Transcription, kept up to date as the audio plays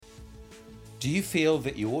Do you feel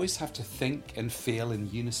that you always have to think and feel in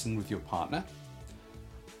unison with your partner?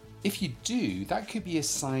 If you do, that could be a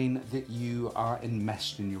sign that you are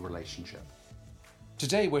enmeshed in your relationship.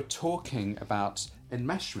 Today we're talking about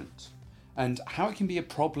enmeshment and how it can be a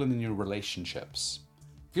problem in your relationships.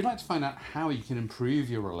 If you'd like to find out how you can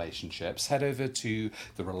improve your relationships, head over to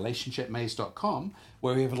therelationshipmaze.com,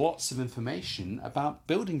 where we have lots of information about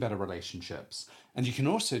building better relationships. And you can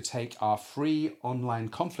also take our free online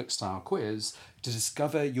conflict style quiz to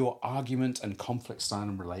discover your argument and conflict style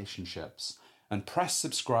in relationships. And press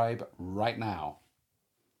subscribe right now.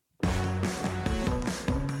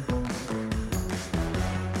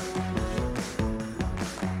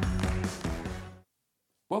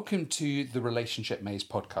 Welcome to the Relationship Maze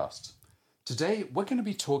podcast. Today, we're going to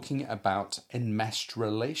be talking about enmeshed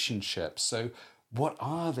relationships. So what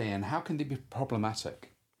are they and how can they be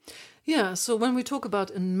problematic? Yeah, so when we talk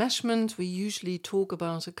about enmeshment, we usually talk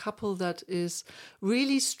about a couple that is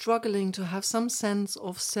really struggling to have some sense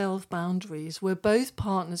of self-boundaries, where both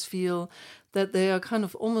partners feel that they are kind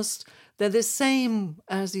of almost, they're the same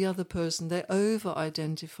as the other person. They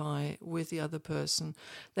over-identify with the other person.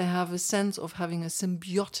 They have a sense of having a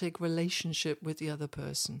symbiotic relationship with the other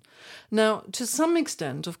person. Now, to some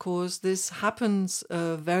extent, of course, this happens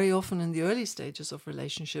very often in the early stages of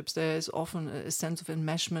relationships. There is often a sense of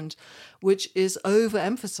enmeshment which is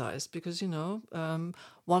overemphasized because,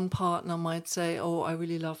 one partner might say, oh, I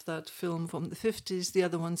really love that film from the 50s. The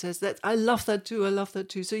other one says that I love that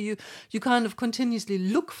too. So you kind of continuously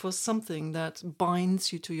look for something that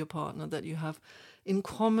binds you to your partner, that you have in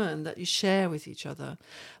common, that you share with each other.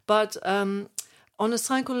 But on a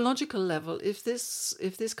psychological level, if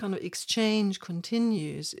this kind of exchange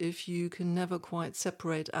continues, if you can never quite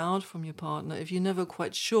separate out from your partner, if you're never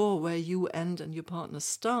quite sure where you end and your partner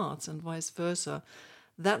starts and vice versa,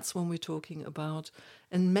 that's when we're talking about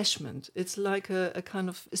enmeshment. It's like a kind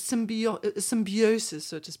of symbiosis,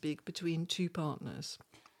 so to speak, between two partners.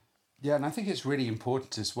 Yeah, and I think it's really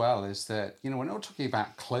important as well is that, we're not talking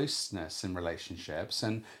about closeness in relationships.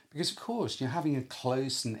 And because, of course, having a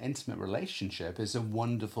close and intimate relationship is a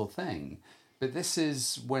wonderful thing. But this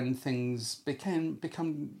is when things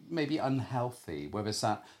become maybe unhealthy, where there's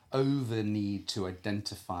that over need to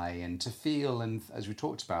identify and to feel and, as we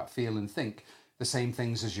talked about, feel and think the same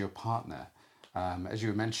things as your partner. As you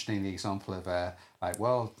were mentioning the example of I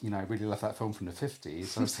really love that film from the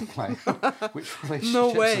 50s. I was thinking which relationships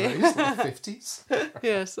No way. are those, like 50s?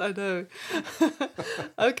 Yes, I know.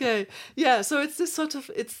 Okay. Yeah, so it's this sort of,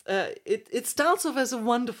 it starts off as a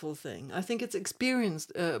wonderful thing. I think it's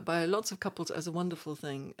experienced by lots of couples as a wonderful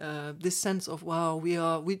thing. This sense of, wow,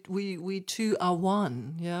 we two are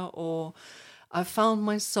one, yeah, or I found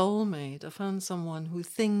my soulmate. I found someone who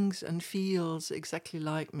thinks and feels exactly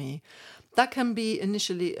like me. That can be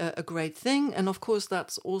initially a great thing, and of course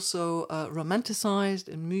that's also romanticized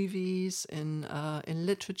in movies, in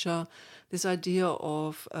literature. This idea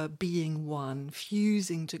of being one,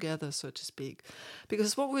 fusing together, so to speak,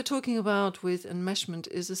 because what we're talking about with enmeshment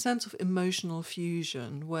is a sense of emotional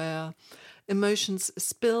fusion, where emotions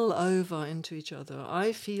spill over into each other.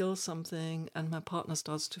 I feel something and my partner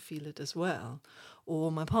starts to feel it as well.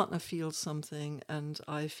 Or my partner feels something and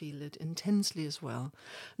I feel it intensely as well.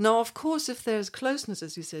 Now, of course, if there's closeness,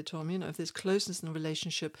 as you said, Tom, if there's closeness in a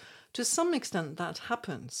relationship, to some extent that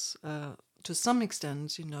happens. To some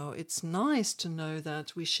extent, it's nice to know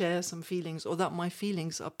that we share some feelings or that my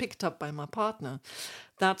feelings are picked up by my partner.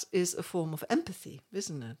 That is a form of empathy,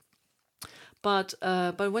 isn't it? But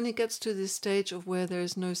when it gets to this stage of where there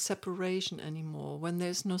is no separation anymore, when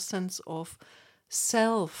there's no sense of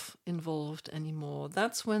self involved anymore,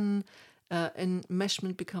 that's when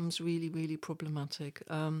enmeshment becomes really, really problematic.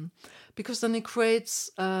 Because then it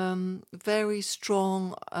creates very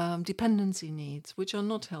strong dependency needs, which are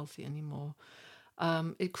not healthy anymore.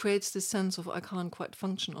 It creates this sense of I can't quite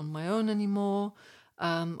function on my own anymore.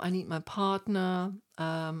 I need my partner.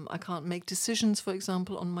 I can't make decisions, for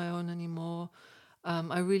example, on my own anymore.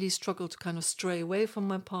 I really struggle to kind of stray away from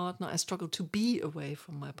my partner. I struggle to be away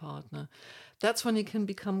from my partner. That's when it can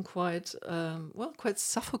become quite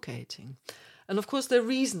suffocating. And of course, there are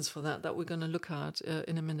reasons for that we're going to look at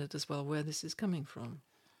in a minute as well, where this is coming from.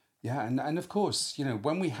 Yeah, and of course,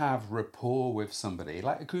 when we have rapport with somebody,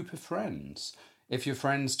 like a group of friends, if your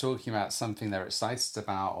friend's talking about something they're excited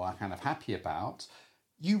about or are kind of happy about,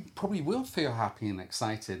 you probably will feel happy and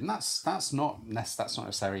excited, and that's not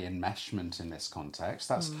necessarily enmeshment in this context.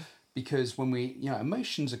 That's because when we,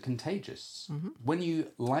 emotions are contagious. Mm-hmm. When you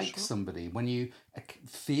like somebody, when you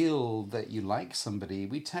feel that you like somebody,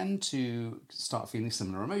 we tend to start feeling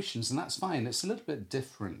similar emotions, and that's fine. It's a little bit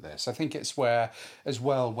different, this. I think it's where, as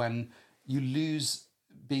well, when you lose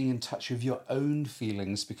being in touch with your own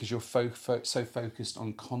feelings because you're so focused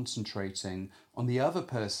on concentrating on the other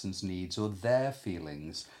person's needs or their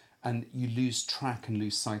feelings, and you lose track and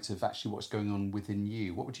lose sight of actually what's going on within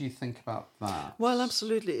you. What would you think about that? Well,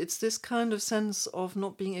 absolutely. It's this kind of sense of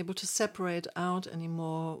not being able to separate out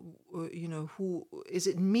anymore. Who is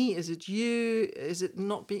it? Me? Is it you? Is it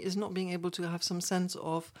not? Is not being able to have some sense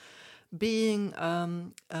of being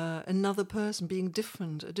another person, being a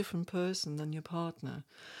different person than your partner.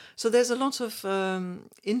 So there's a lot of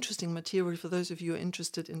interesting material for those of you who are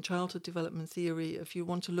interested in childhood development theory. If you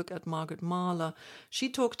want to look at Margaret Mahler, she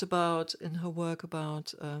talked about in her work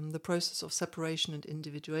about the process of separation and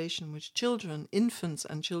individuation, which infants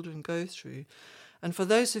and children go through. And for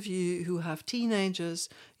those of you who have teenagers,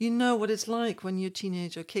 you know what it's like when your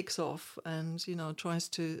teenager kicks off and, tries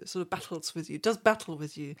to sort of does battle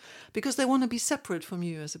with you, because they want to be separate from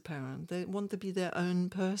you as a parent. They want to be their own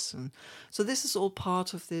person. So this is all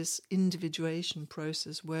part of this individuation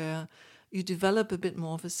process where you develop a bit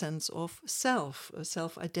more of a sense of self, a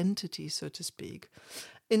self-identity, so to speak.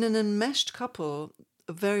 In an enmeshed couple,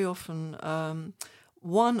 very often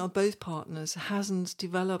one or both partners hasn't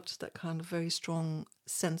developed that kind of very strong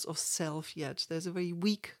sense of self yet. There's a very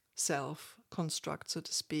weak self construct, so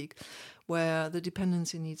to speak, where the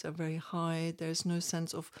dependency needs are very high. There's no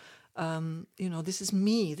sense of, this is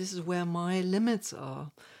me. This is where my limits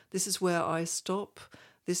are. This is where I stop.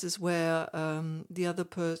 This is where the other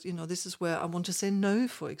person, this is where I want to say no,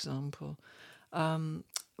 for example.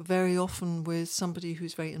 Very often with somebody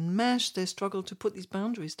who's very enmeshed, they struggle to put these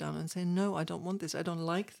boundaries down and say, no, I don't want this, I don't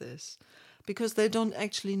like this, because they don't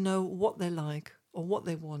actually know what they like or what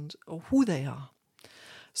they want or who they are.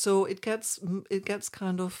 So it gets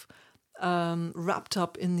kind of wrapped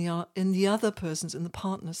up in the other person's, in the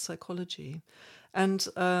partner's psychology. And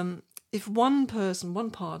if one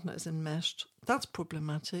partner is enmeshed, that's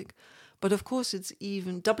problematic. But of course, it's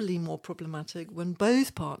even doubly more problematic when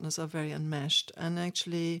both partners are very enmeshed and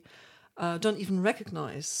actually don't even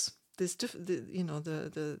recognize this.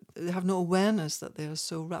 They have no awareness that they are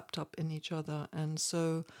so wrapped up in each other and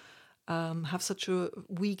so have such a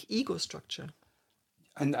weak ego structure.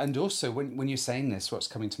 And also, when you're saying this, what's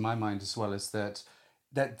coming to my mind as well is that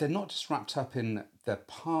they're not just wrapped up in their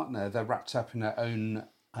partner; they're wrapped up in their own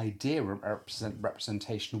idea,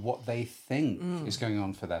 representation of what they think is going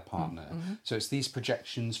on for their partner. Mm-hmm. So it's these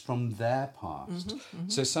projections from their past. Mm-hmm, mm-hmm.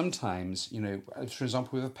 So sometimes, for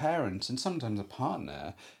example, with a parent and sometimes a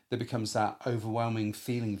partner, there becomes that overwhelming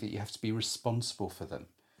feeling that you have to be responsible for them,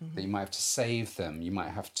 that you might have to save them, you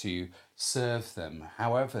might have to serve them,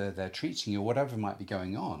 however they're treating you, whatever might be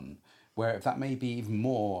going on, where that may be even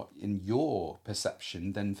more in your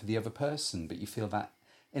perception than for the other person, but you feel that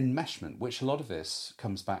enmeshment, which a lot of this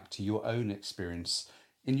comes back to your own experience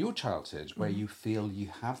in your childhood, where you feel you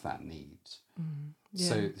have that need.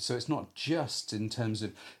 Yeah. So it's not just in terms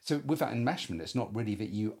of, so with that enmeshment, it's not really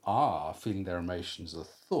that you are feeling their emotions or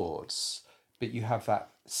thoughts, but you have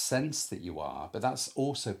that sense that you are, but that's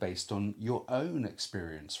also based on your own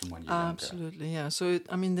experience from when you're younger. Absolutely, yeah. So,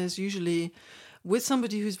 there's usually, with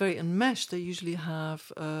somebody who's very enmeshed, they usually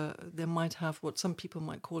have, they might have what some people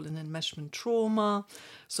might call an enmeshment trauma.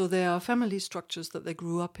 So there are family structures that they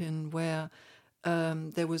grew up in where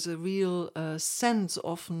there was a real sense,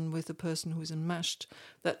 often with the person who's enmeshed,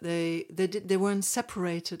 that they weren't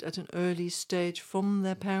separated at an early stage from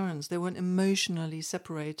their parents. They weren't emotionally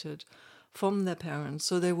separated from their parents.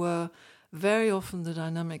 So they were very often, the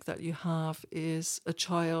dynamic that you have is a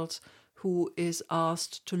child who is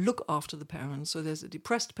asked to look after the parents. So there's a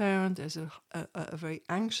depressed parent, there's a very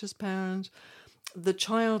anxious parent. The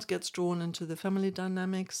child gets drawn into the family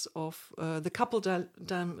dynamics of the couple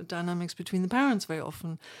dynamics between the parents very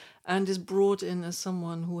often, and is brought in as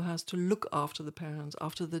someone who has to look after the parents,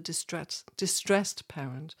 after the distressed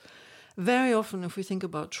parent. Very often, if we think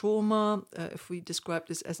about trauma, if we describe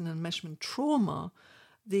this as an enmeshment trauma,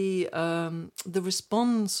 the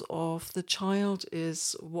response of the child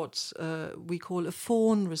is what we call a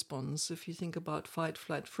fawn response. If you think about fight,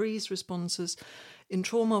 flight, freeze responses, in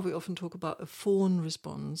trauma we often talk about a fawn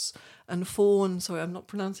response. And fawn, sorry, I'm not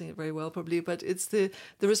pronouncing it very well probably, but it's the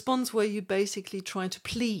response where you basically try to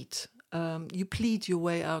plead. You plead your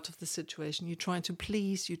way out of the situation. You try to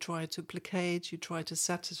please, you try to placate, you try to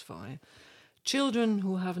satisfy. Children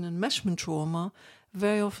who have an enmeshment trauma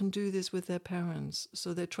very often do this with their parents.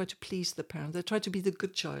 So they try to please the parent. They try to be the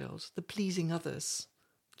good child, the pleasing others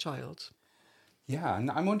child. Yeah,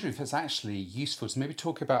 and I'm wondering if it's actually useful to maybe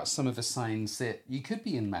talk about some of the signs that you could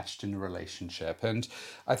be enmeshed in a relationship. And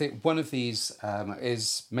I think one of these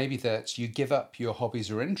is maybe that you give up your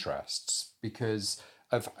hobbies or interests because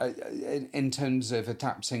of in terms of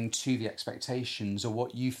adapting to the expectations or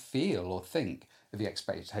what you feel or think of the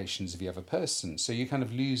expectations of the other person. So you're kind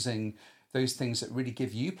of losing those things that really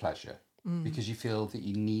give you pleasure because you feel that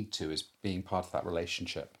you need to as being part of that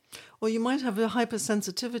relationship. Or you might have a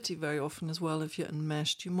hypersensitivity very often as well if you're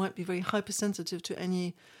enmeshed. You might be very hypersensitive to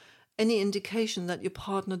any indication that your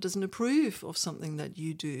partner doesn't approve of something that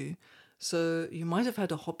you do. So you might have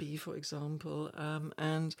had a hobby, for example,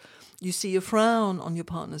 and you see a frown on your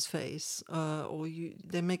partner's face, or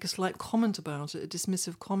they make a slight comment about it, a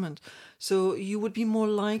dismissive comment. So you would be more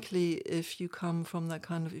likely, if you come from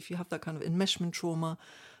if you have that kind of enmeshment trauma,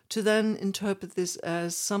 to then interpret this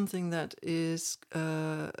as something that is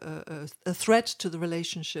a threat to the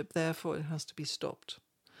relationship. Therefore, it has to be stopped.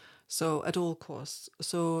 So at all costs.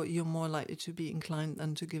 So you're more likely to be inclined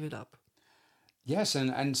then to give it up. Yes,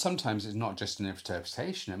 and sometimes it's not just an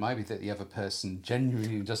interpretation. It might be that the other person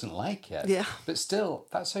genuinely doesn't like it. Yeah. But still,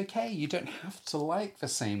 that's okay. You don't have to like the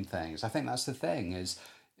same things. I think that's the thing, is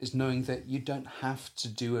knowing that you don't have to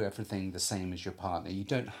do everything the same as your partner. You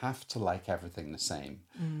don't have to like everything the same.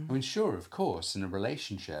 I mean, sure, of course, in a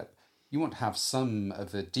relationship, you want to have some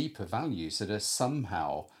of the deeper values that are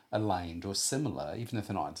somehow aligned or similar, even if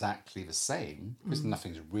they're not exactly the same, because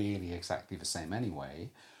nothing's really exactly the same anyway.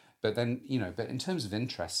 But then, but in terms of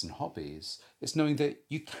interests and hobbies, it's knowing that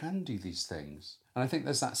you can do these things. And I think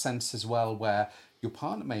there's that sense as well where your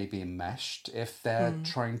partner may be enmeshed if they're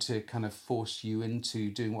trying to kind of force you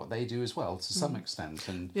into doing what they do as well to some extent.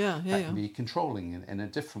 And that can be controlling in a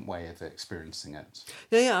different way of experiencing it.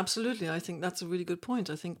 Yeah, absolutely. I think that's a really good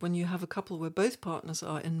point. I think when you have a couple where both partners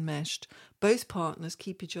are enmeshed, both partners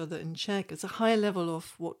keep each other in check. It's a high level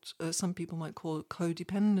of what some people might call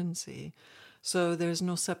co-dependency. So there's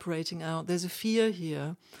no separating out. There's a fear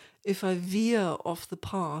here. If I veer off the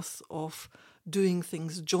path of doing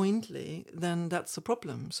things jointly, then that's a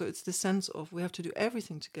problem. So it's the sense of we have to do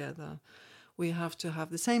everything together. We have to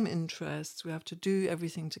have the same interests. We have to do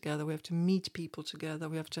everything together. We have to meet people together.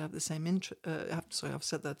 We have to have the same sorry, I've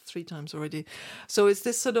said that 3 times already. So it's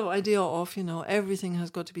this sort of idea of, everything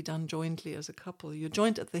has got to be done jointly as a couple. You're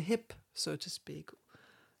joint at the hip, so to speak.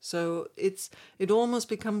 So it almost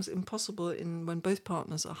becomes impossible when both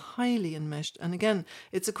partners are highly enmeshed. And again,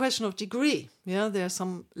 it's a question of degree. Yeah, there are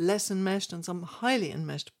some less enmeshed and some highly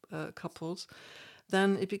enmeshed couples.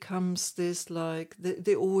 Then it becomes this like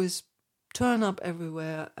they always turn up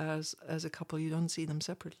everywhere as a couple. You don't see them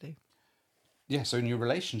separately. Yeah, so in your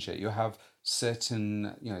relationship, you have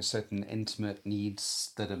certain intimate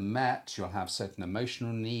needs that are met. You'll have certain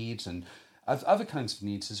emotional needs and other kinds of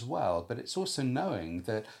needs as well, but it's also knowing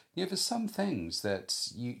that there's some things that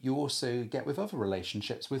you also get with other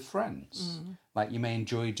relationships with friends. Like you may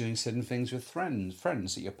enjoy doing certain things with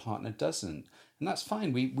friends that your partner doesn't, and that's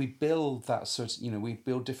fine. We build that sort of, we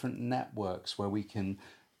build different networks where we can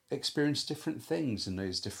experience different things in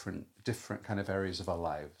those different kind of areas of our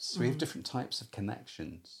lives. So we have different types of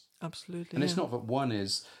connections. Absolutely, and it's not that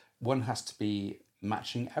one has to be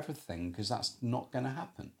matching everything, because that's not going to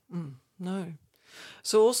happen. No.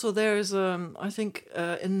 So also there is, I think,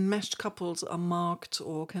 enmeshed couples are marked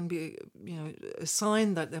or can be, a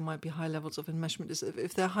sign that there might be high levels of enmeshment is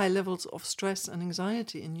if there are high levels of stress and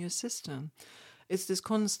anxiety in your system. It's this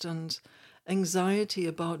constant anxiety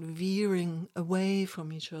about veering away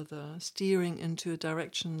from each other, steering into a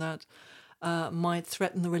direction that might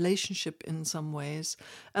threaten the relationship in some ways.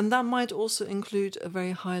 And that might also include a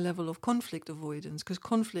very high level of conflict avoidance, because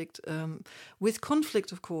with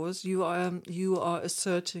conflict, of course, you are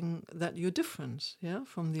asserting that you're different,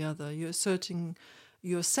 from the other. You're asserting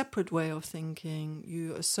your separate way of thinking.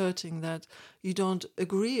 You're asserting that you don't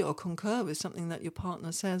agree or concur with something that your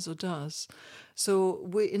partner says or does. So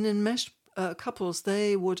in enmeshed couples,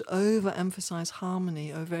 they would overemphasize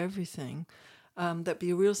harmony over everything. There'd be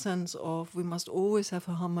a real sense of we must always have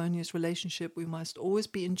a harmonious relationship. We must always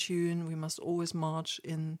be in tune. We must always march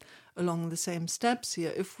along the same steps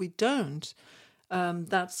here. If we don't,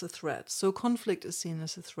 that's a threat. So conflict is seen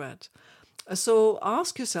as a threat. So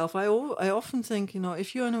ask yourself, I often think,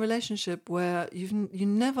 if you're in a relationship where you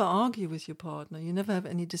never argue with your partner, you never have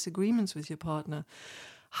any disagreements with your partner,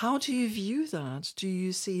 how do you view that? Do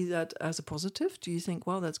you see that as a positive? Do you think,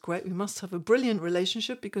 wow, that's great, we must have a brilliant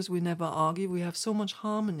relationship because we never argue, we have so much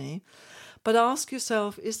harmony? But ask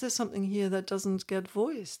yourself, is there something here that doesn't get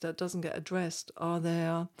voiced, that doesn't get addressed? Are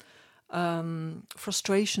there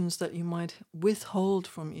frustrations that you might withhold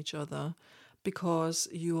from each other because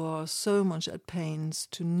you are so much at pains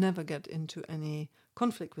to never get into any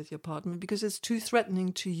conflict with your partner because it's too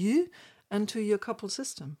threatening to you and to your couple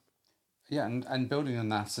system? Yeah, and building on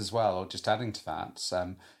that as well, or just adding to that,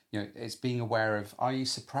 it's being aware of, are you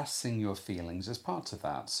suppressing your feelings as part of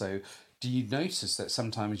that? So do you notice that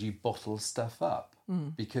sometimes you bottle stuff up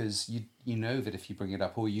because you know that if you bring it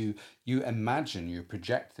up, or you imagine, you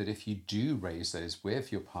project that if you do raise those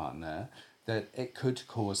with your partner, that it could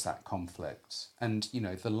cause that conflict. And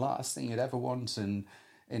the last thing you'd ever want in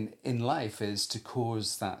life is to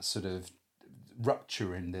cause that sort of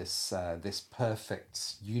rupture in this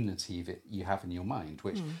perfect unity that you have in your mind,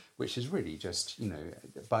 which is really just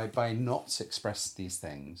by not expressing these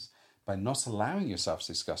things, by not allowing yourself to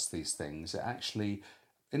discuss these things, it actually,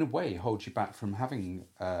 in a way, holds you back from having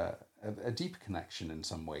a deeper connection in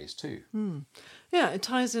some ways too. Yeah, it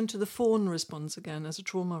ties into the fawn response again, as a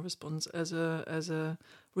trauma response, as a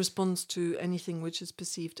response to anything which is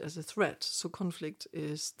perceived as a threat. So conflict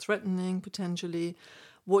is threatening, potentially.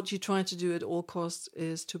 What you try to do at all costs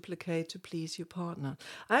is to placate, to please your partner.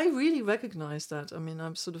 I really recognize that. I mean,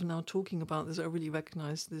 I'm sort of now talking about this. I really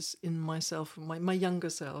recognize this in myself, my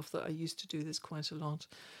younger self, that I used to do this quite a lot.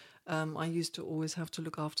 I used to always have to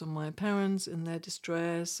look after my parents in their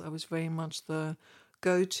distress. I was very much the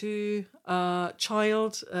go-to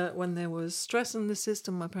child when there was stress in the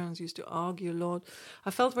system. My parents used to argue a lot.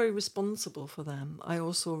 I felt very responsible for them. I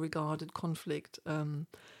also regarded conflict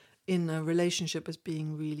in a relationship as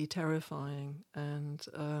being really terrifying and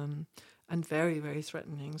very, very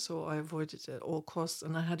threatening. So I avoided it at all costs.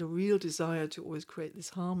 And I had a real desire to always create this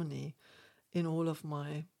harmony in all of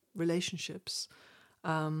my relationships.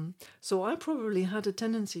 So I probably had a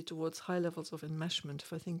tendency towards high levels of enmeshment,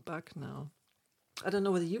 if I think back now. I don't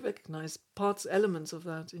know whether you recognize elements of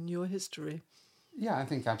that in your history. Yeah, I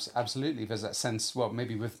think absolutely. There's that sense, well,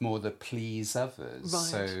 maybe with more the please others. Right.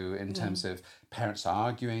 So in terms of parents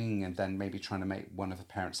arguing and then maybe trying to make one of the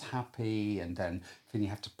parents happy, and then you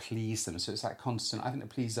have to please them. So it's that constant, I think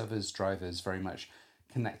the please others driver is very much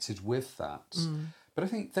connected with that. But I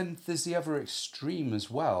think then there's the other extreme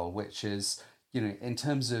as well, which is, in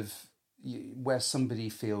terms of where somebody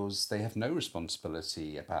feels they have no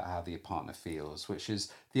responsibility about how the partner feels, which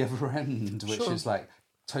is the other end, which is like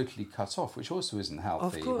totally cut off, which also isn't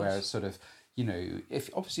healthy. Where it's sort of,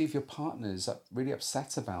 if your partner's really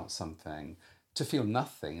upset about something, to feel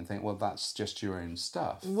nothing and think, well, that's just your own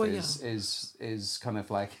stuff, is kind of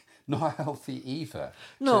like not healthy either.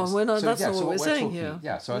 No, that's not what we're saying here.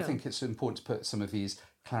 Yeah, so I think it's important to put some of these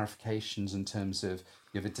clarifications in terms of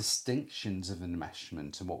the distinctions of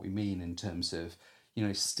enmeshment and what we mean in terms of,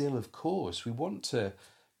 still, of course, we want to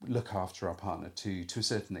look after our partner to a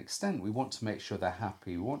certain extent. We want to make sure they're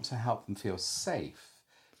happy. We want to help them feel safe.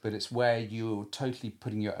 But it's where you're totally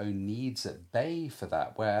putting your own needs at bay for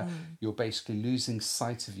that, where you're basically losing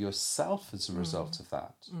sight of yourself as a result of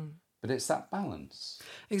that. But it's that balance.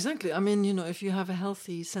 Exactly. I mean, if you have a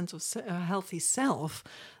healthy sense of a healthy self,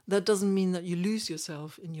 that doesn't mean that you lose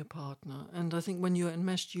yourself in your partner. And I think when you're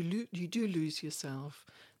enmeshed, you do lose yourself.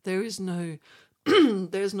 There is no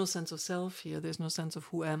there's no sense of self here. There's no sense of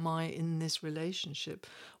who am I in this relationship.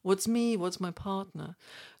 What's me? What's my partner?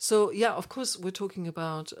 So, yeah, of course, we're talking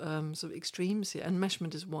about sort of extremes here.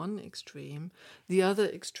 Enmeshment is one extreme. The other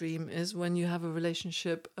extreme is when you have a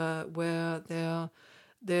relationship where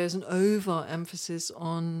there's an overemphasis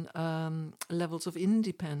on levels of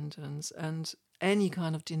independence and any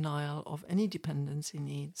kind of denial of any dependency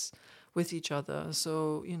needs with each other.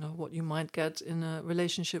 So, what you might get in a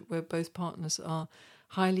relationship where both partners are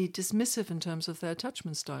highly dismissive in terms of their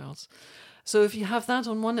attachment styles. So if you have that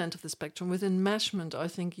on one end of the spectrum, with enmeshment, I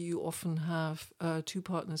think you often have two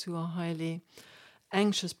partners who are highly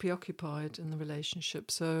anxious, preoccupied in the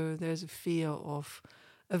relationship. So there's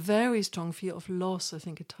a very strong fear of loss. I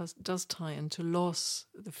think it does tie into loss,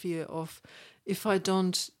 the fear of if I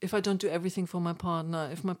don't do everything for my partner,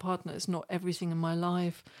 if my partner is not everything in my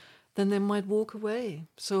life, then they might walk away.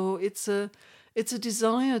 So it's a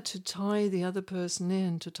desire to tie the other person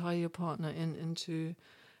in, to tie your partner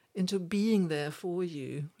into being there for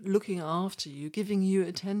you, looking after you, giving you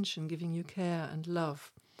attention, giving you care and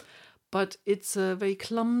love. But it's a very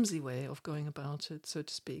clumsy way of going about it, so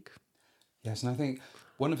to speak. Yes, and I think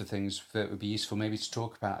one of the things that would be useful maybe to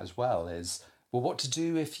talk about as well is, well, what to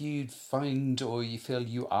do if you find or you feel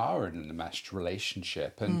you are in an enmeshed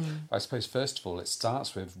relationship. And I suppose, first of all, it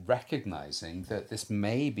starts with recognizing that this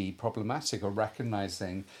may be problematic, or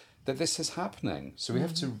recognizing that this is happening. So we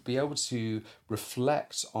have to be able to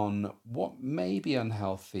reflect on what may be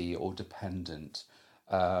unhealthy or dependent,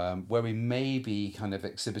 where we may be kind of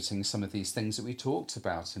exhibiting some of these things that we talked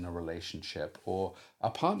about in a relationship, or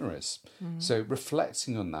our partner is. So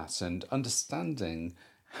reflecting on that and understanding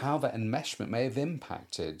how that enmeshment may have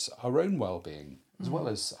impacted our own well-being as well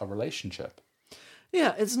as our relationship.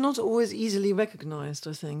 Yeah, it's not always easily recognized,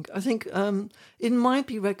 I think. It might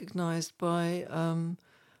be recognized by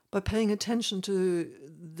paying attention to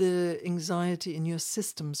the anxiety in your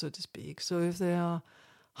system, so to speak. So if there are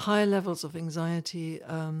high levels of anxiety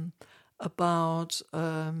about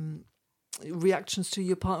reactions to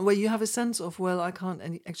your partner, where you have a sense of, well, I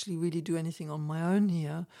can't actually really do anything on my own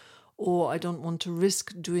here, or I don't want to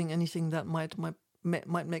risk doing anything that might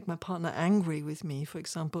make my partner angry with me, for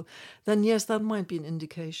example, then yes, that might be an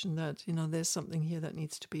indication that, there's something here that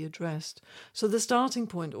needs to be addressed. So the starting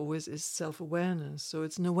point always is self-awareness. So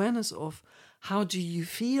it's an awareness of how do you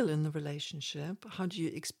feel in the relationship? How do you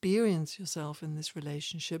experience yourself in this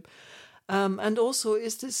relationship? And also,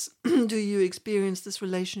 do you experience this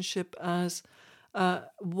relationship as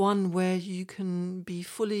one where you can be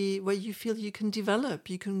where you feel you can develop,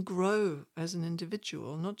 you can grow as an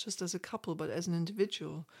individual, not just as a couple, but as an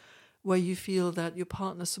individual, where you feel that your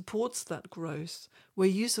partner supports that growth, where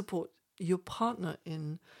you support your partner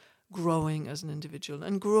in growing as an individual.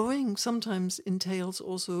 And growing sometimes entails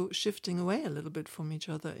also shifting away a little bit from each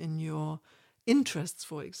other in your interests,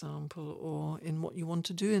 for example, or in what you want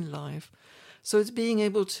to do in life. So it's being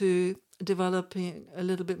able to develop a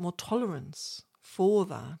little bit more tolerance for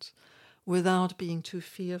that without being too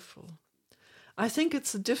fearful. I think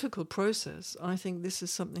it's a difficult process. I think this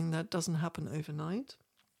is something that doesn't happen overnight.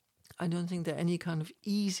 I don't think there are any kind of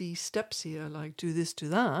easy steps here, like do this, do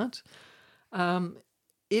that.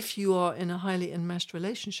 If you are in a highly enmeshed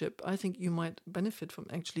relationship, I think you might benefit from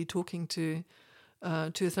actually talking to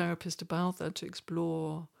a therapist about that, to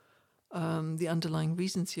explore the underlying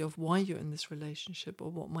reasons here of why you're in this relationship or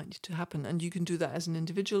what might need to happen. And you can do that as an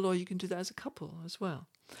individual, or you can do that as a couple as well.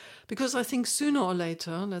 Because I think sooner or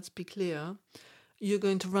later, let's be clear, you're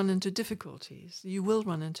going to run into difficulties. You will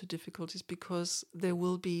run into difficulties because there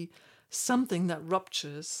will be something that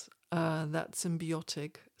ruptures that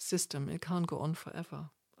symbiotic system. It can't go on forever.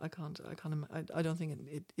 I don't think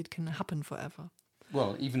it can happen forever.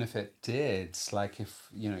 Well, even if it did, like if,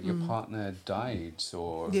 your partner died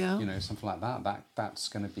or, something like that, that's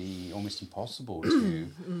going to be almost impossible to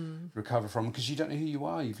recover from, because you don't know who you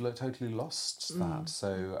are. You've totally lost that.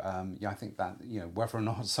 So, I think that, whether or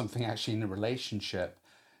not something actually in a relationship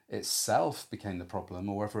itself became the problem,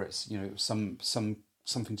 or whether it's,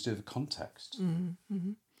 something to do with context.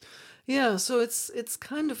 Mm-hmm. Yeah, so it's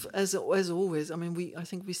kind of as always. I mean, I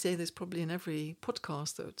think we say this probably in every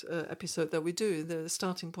podcast episode that we do. The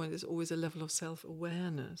starting point is always a level of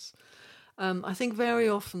self-awareness. I think very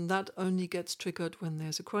often that only gets triggered when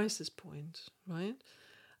there's a crisis point, right?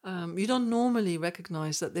 You don't normally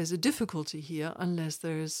recognize that there's a difficulty here unless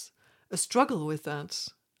there's a struggle with that,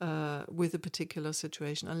 with a particular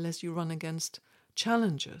situation, unless you run against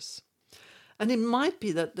challenges. And it might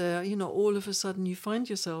be that all of a sudden you find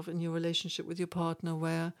yourself in your relationship with your partner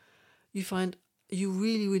where you find you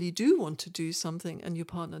really, really do want to do something and your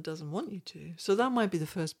partner doesn't want you to. So that might be the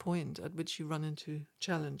first point at which you run into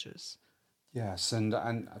challenges. Yes, and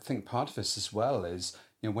I think part of this as well is,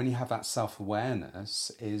 when you have that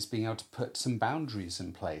self-awareness, is being able to put some boundaries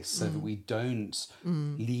in place so that we don't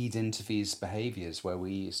lead into these behaviours where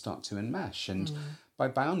we start to enmesh. And by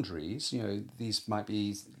boundaries, these might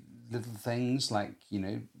be little things like,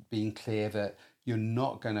 being clear that you're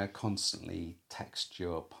not going to constantly text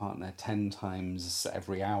your partner 10 times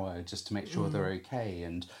every hour just to make sure they're okay.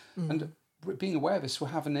 And being aware of this will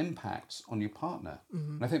have an impact on your partner.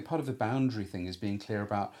 And I think part of the boundary thing is being clear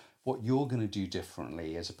about what you're going to do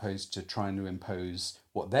differently as opposed to trying to impose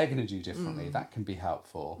what they're going to do differently. That can be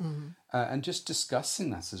helpful. And just discussing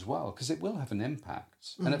that as well, because it will have an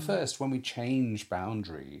impact. And at first, when we change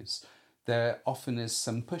boundaries, there often is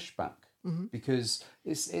some pushback because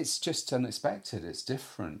it's just unexpected. It's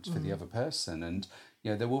different for the other person. And,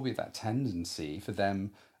 there will be that tendency for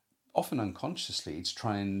them, often unconsciously, to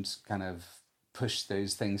try and kind of push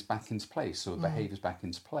those things back into place or behaviours back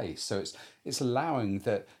into place. So it's allowing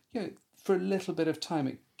that, for a little bit of time,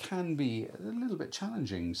 it can be a little bit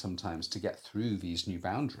challenging sometimes to get through these new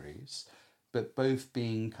boundaries, but both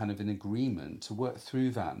being kind of in agreement to work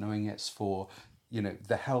through that, knowing it's for,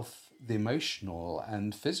 the health, the emotional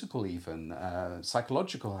and physical, even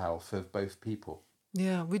psychological health of both people.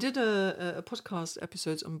 Yeah, we did a podcast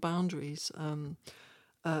episode on boundaries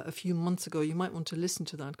a few months ago. You might want to listen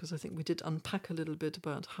to that because I think we did unpack a little bit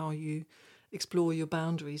about how you explore your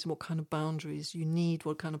boundaries, what kind of boundaries you need,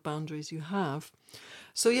 what kind of boundaries you have.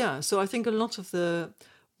 So I think a lot of the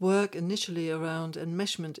work initially around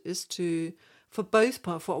enmeshment is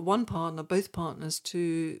for one partner, both partners,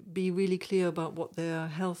 to be really clear about what their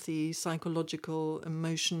healthy psychological,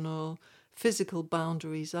 emotional, physical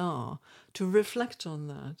boundaries are, to reflect on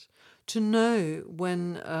that, to know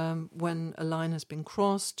when a line has been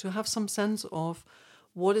crossed, to have some sense of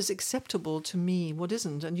what is acceptable to me, what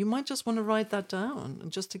isn't. And you might just want to write that down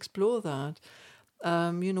and just explore that.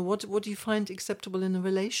 What do you find acceptable in a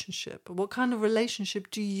relationship? What kind of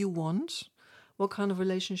relationship do you want? What kind of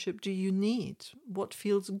relationship do you need? What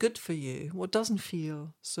feels good for you? What doesn't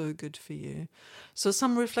feel so good for you? So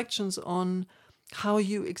some reflections on how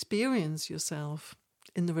you experience yourself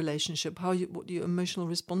in the relationship, what your emotional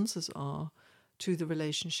responses are to the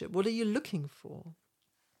relationship. What are you looking for?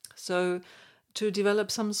 So to develop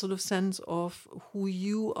some sort of sense of who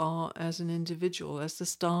you are as an individual, as the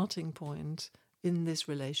starting point in this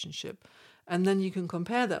relationship. And then you can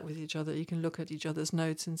compare that with each other. You can look at each other's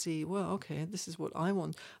notes and see, well, okay, this is what I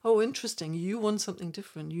want. Oh, interesting. You want something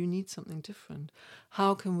different. You need something different.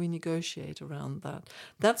 How can we negotiate around that?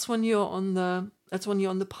 That's when you're on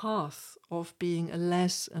the path of being a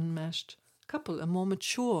less enmeshed couple, a more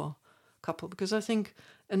mature couple. Because I think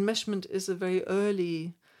enmeshment is a very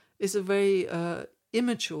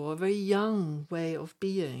immature, very young way of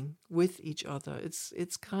being with each other.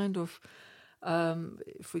 It's kind of,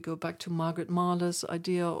 if we go back to Margaret Mahler's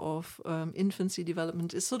idea of infancy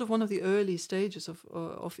development, it's sort of one of the early stages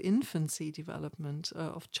of infancy development,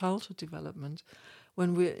 of childhood development,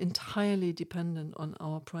 when we're entirely dependent on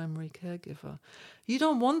our primary caregiver. You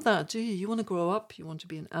don't want that, do you? You want to grow up, you want to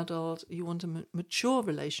be an adult, you want a mature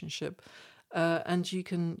relationship, and you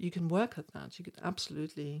can work at that. You can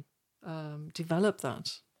absolutely develop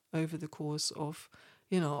that over the course of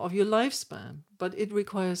your lifespan, but it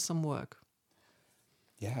requires some work.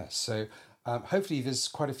 Yeah, so hopefully there's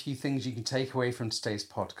quite a few things you can take away from today's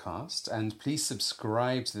podcast, and please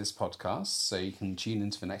subscribe to this podcast so you can tune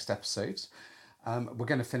into the next episode. We're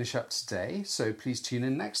going to finish up today, so please tune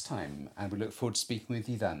in next time, and we look forward to speaking with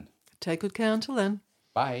you then. Take good care until then.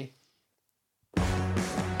 Bye.